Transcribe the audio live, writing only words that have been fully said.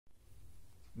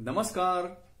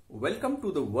Namaskar. Welcome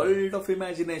to the world of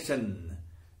imagination.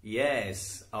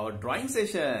 Yes, our drawing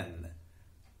session.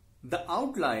 The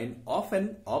outline of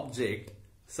an object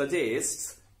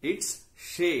suggests its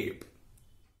shape.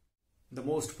 The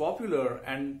most popular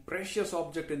and precious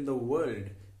object in the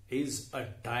world is a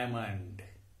diamond.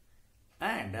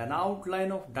 And an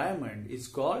outline of diamond is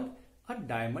called a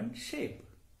diamond shape.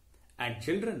 And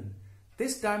children,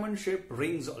 this diamond shape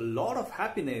brings a lot of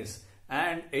happiness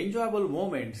and enjoyable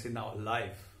moments in our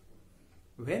life.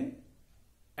 When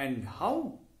and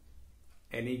how?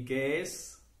 Any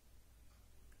guess?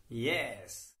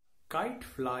 Yes, kite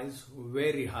flies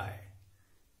very high.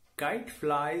 Kite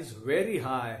flies very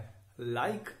high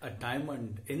like a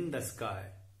diamond in the sky.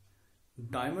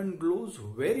 Diamond glows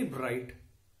very bright.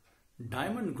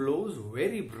 Diamond glows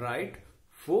very bright.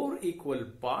 4 equal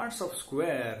parts of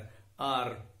square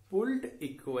are pulled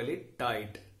equally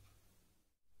tight.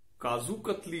 Kaju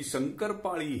katli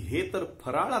shankarpali हे तर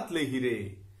फराळातले हिरे.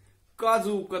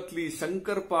 काजू कतली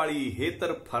शंकरपाळी हे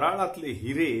तर फराळातले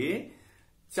हिरे.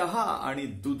 चहा आणि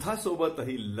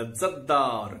दुधासोबतही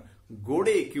लज्जतदार,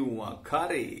 गोडे किंवा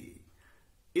खारे.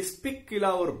 इस्पिक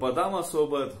किलावर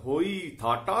बदामासोबत होई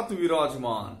थाटात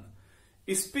विराजमान.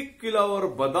 इस्पिक किलावर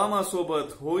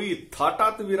बदामासोबत होई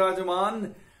थाटात विराजमान.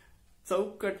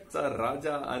 चौकटचा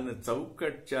राजा अन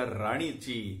चौकटच्या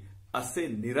राणीची असे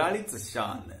निराळीच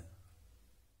शान.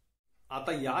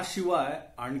 आता याशिवाय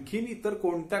आणखीन इतर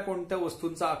कोणत्या कोणत्या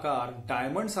वस्तूंचा आकार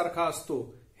डायमंड सारखा असतो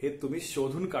हे तुम्ही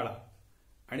शोधून काढा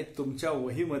आणि तुमच्या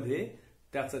वहीमध्ये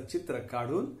त्याचं चित्र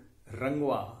काढून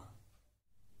रंगवा.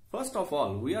 First of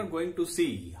all, we are going to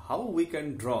see how we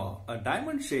can draw a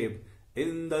diamond shape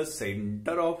in the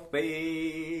center of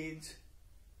page.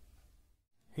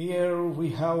 Here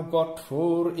we have got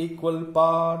 4 equal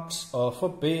parts of a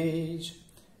page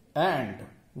and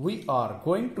we are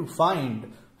going to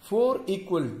find 4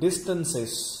 equal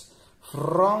distances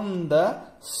from the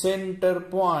center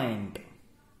point.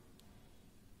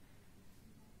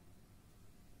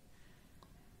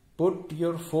 Put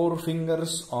your 4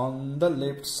 fingers on the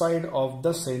left side of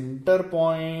the center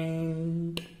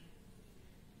point.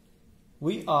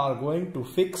 We are going to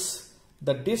fix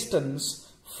the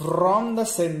distance from the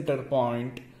center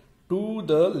point to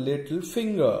the little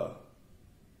finger.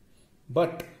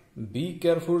 But be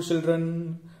careful,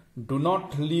 children. Do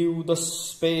not leave the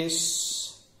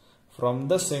space from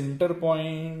the center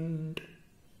point.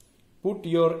 Put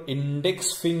your index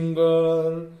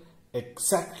finger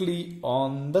exactly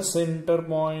on the center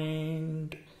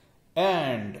point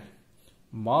and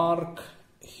mark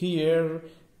here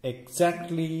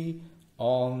exactly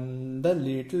on the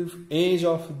little edge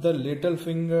of the little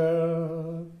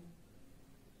finger.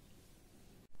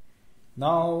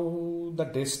 Now the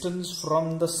distance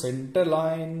from the center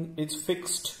line is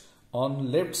fixed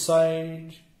on left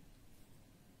side.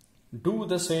 Do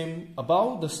the same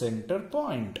above the center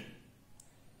point.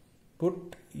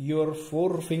 Put your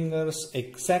 4 fingers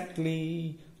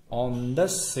exactly on the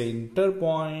center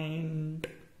point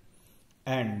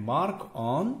and mark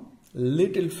on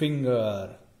little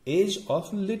finger, edge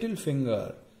of little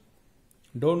finger.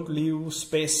 Don't leave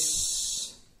space.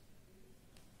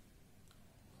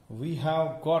 We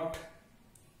have got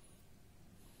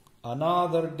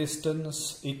another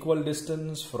distance, equal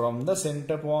distance from the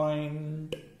center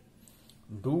point.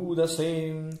 Do the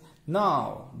same.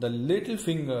 Now the little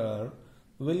finger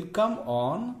will come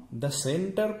on the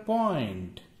center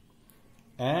point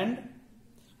and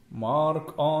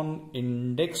mark on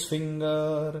index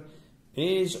finger,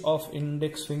 edge of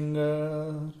index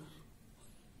finger.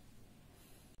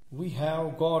 We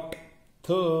have got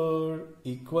third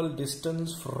equal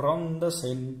distance from the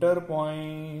center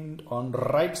point on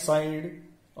right side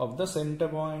of the center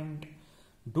point.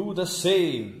 Do the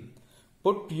same.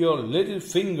 Put your little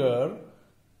finger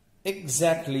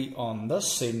exactly on the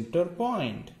center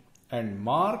point and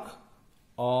mark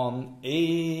on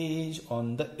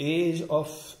the edge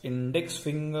of index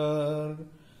finger.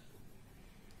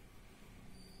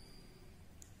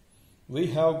 We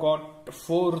have got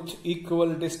 4th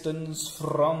equal distance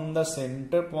from the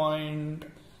center point.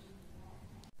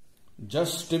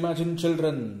 Just imagine,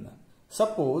 children.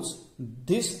 Suppose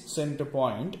this center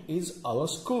point is our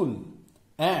school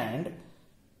and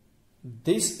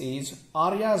this is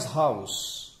Arya's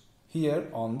house here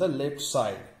on the left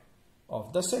side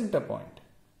of the center point.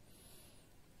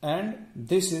 And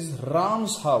this is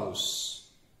Ram's house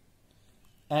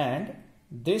and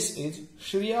this is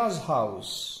Shriya's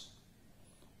house.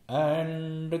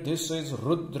 And this is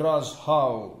Rudra's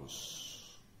house.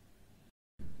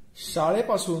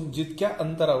 शाळेपासून जितक्या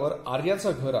अंतरावर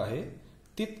आर्याचं घर आहे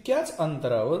तितक्याच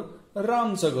अंतरावर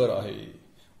रामचं घर आहे.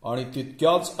 आणि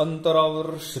तितक्याच अंतरावर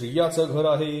श्रियाचं घर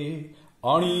आहे,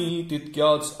 आणि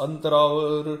तितक्याच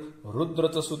अंतरावर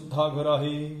रुद्रचं सुद्धा घर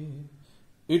आहे.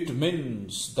 It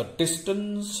means the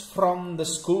distance from the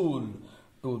school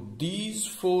to these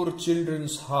 4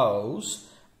 children's house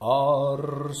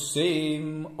are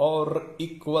same or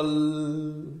equal.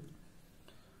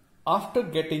 After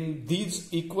getting these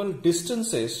equal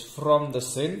distances from the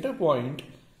center point,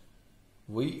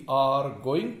 we are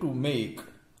going to make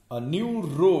a new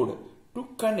road to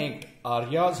connect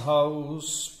Arya's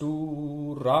house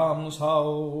to Ram's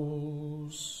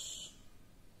house.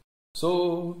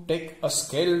 So take a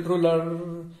scale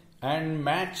ruler and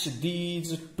match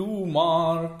these 2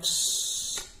 marks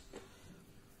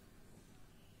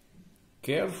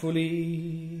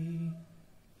carefully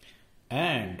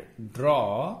and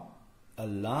draw a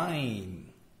line.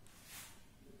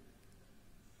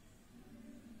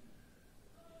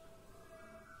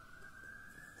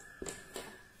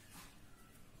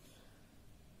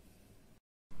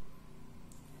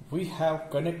 We have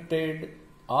connected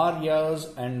Arya's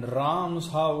and Ram's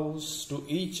house to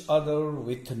each other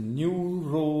with new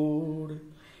road.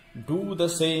 Do the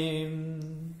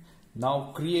same.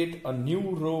 Now create a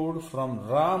new road from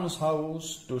Ram's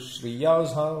house to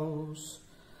Shriya's house.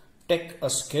 Take a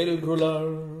scale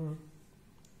ruler.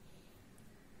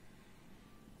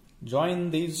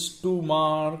 Join these 2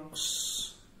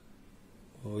 marks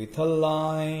with a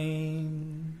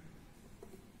line.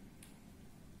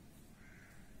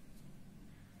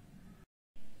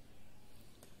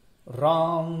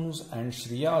 Ram's and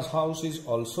Shriya's house is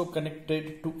also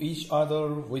connected to each other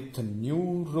with a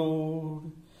new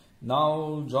road.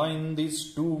 Now join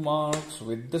these 2 marks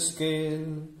with the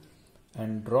scale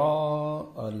and draw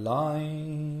a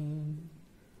line.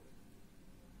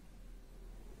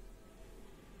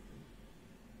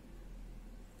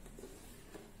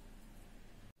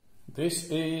 This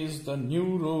is the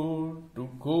new road to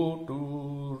go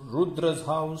to Rudra's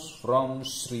house from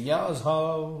Shriya's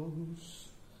house.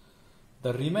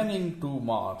 The remaining 2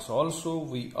 marks also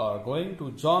we are going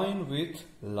to join with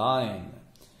line.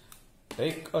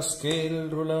 Take a scale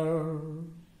ruler,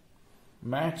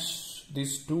 match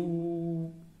these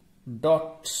 2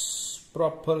 dots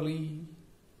properly,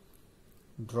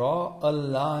 draw a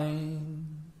line.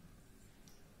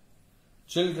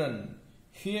 Children,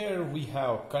 here we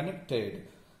have connected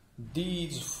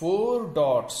these 4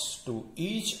 dots to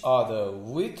each other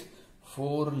with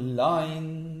 4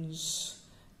 lines.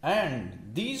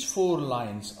 And these 4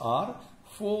 lines are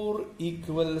 4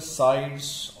 equal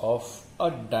sides of a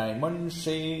diamond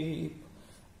shape.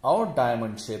 Our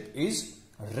diamond shape is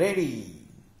ready.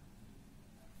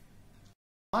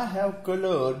 I have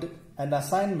colored an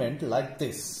assignment like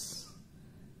this.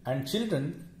 And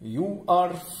children, you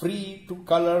are free to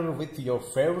color with your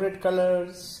favorite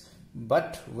colors,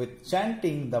 but with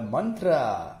chanting the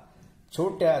mantra,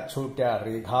 छोट्या छोट्या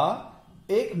रेघा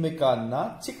एकमेकांना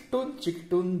चिकटून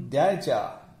चिकटून द्यायच्या.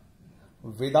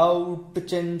 Without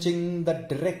changing the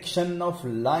direction of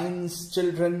lines,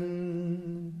 children.